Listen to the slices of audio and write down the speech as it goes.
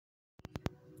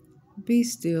Be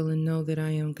still and know that I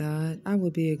am God. I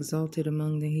will be exalted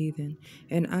among the heathen,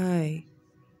 and I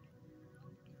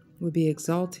will be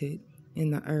exalted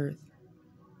in the earth.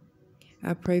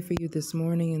 I pray for you this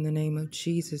morning in the name of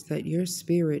Jesus that your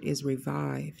spirit is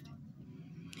revived.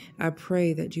 I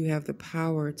pray that you have the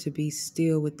power to be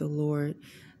still with the Lord,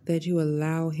 that you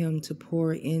allow Him to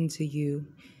pour into you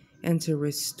and to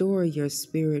restore your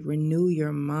spirit, renew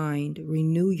your mind,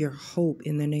 renew your hope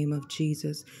in the name of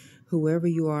Jesus. Whoever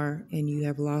you are and you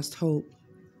have lost hope,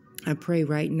 I pray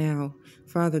right now,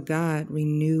 Father God,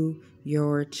 renew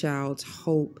your child's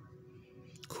hope.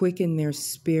 Quicken their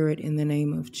spirit in the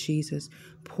name of Jesus.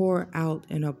 Pour out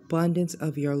an abundance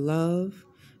of your love,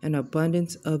 an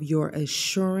abundance of your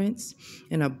assurance,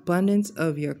 an abundance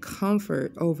of your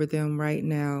comfort over them right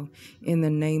now in the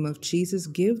name of Jesus.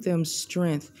 Give them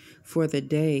strength for the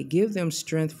day. Give them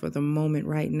strength for the moment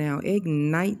right now.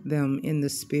 Ignite them in the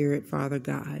spirit, Father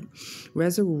God.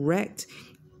 Resurrect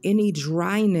any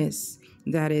dryness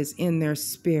that is in their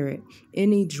spirit,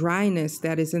 any dryness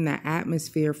that is in the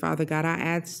atmosphere. Father God, I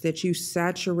ask that you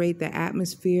saturate the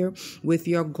atmosphere with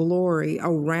your glory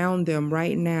around them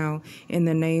right now in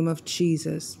the name of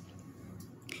Jesus.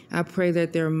 I pray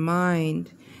that their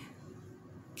mind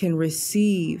can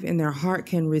receive and their heart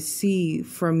can receive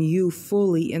from you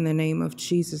fully in the name of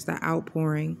Jesus, the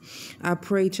outpouring. I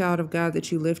pray, child of God,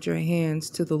 that you lift your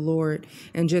hands to the Lord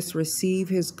and just receive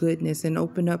His goodness and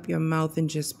open up your mouth and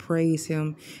just praise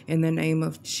Him in the name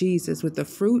of Jesus with the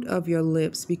fruit of your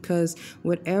lips, because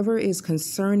whatever is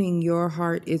concerning your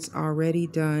heart, it's already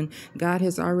done. God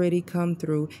has already come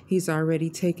through. He's already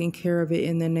taken care of it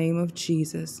in the name of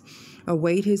Jesus.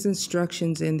 Await His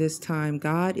instructions in this time.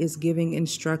 God is giving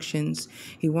instructions.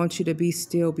 He wants you to be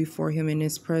still before Him in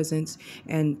His presence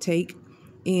and take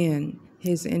in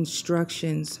His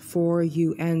instructions for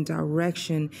you and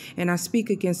direction. And I speak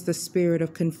against the spirit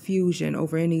of confusion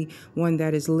over anyone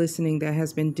that is listening that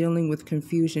has been dealing with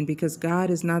confusion, because God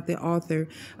is not the author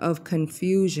of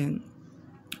confusion.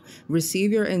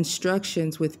 Receive your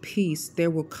instructions with peace. There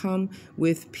will come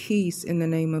with peace in the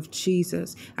name of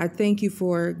Jesus. I thank you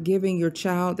for giving your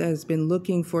child that has been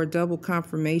looking for double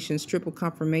confirmations, triple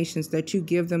confirmations, that you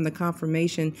give them the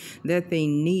confirmation that they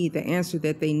need, the answer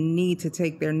that they need to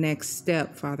take their next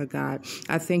step, Father God.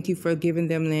 I thank you for giving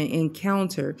them the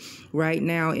encounter right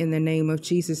now in the name of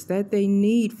Jesus that they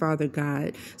need, Father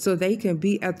God, so they can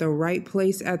be at the right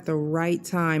place at the right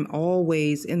time,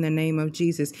 always in the name of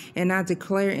Jesus. And I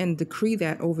declare and decree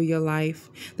that over your life,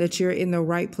 that you're in the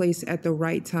right place at the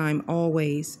right time,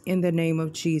 always in the name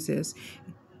of Jesus.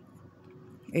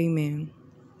 Amen.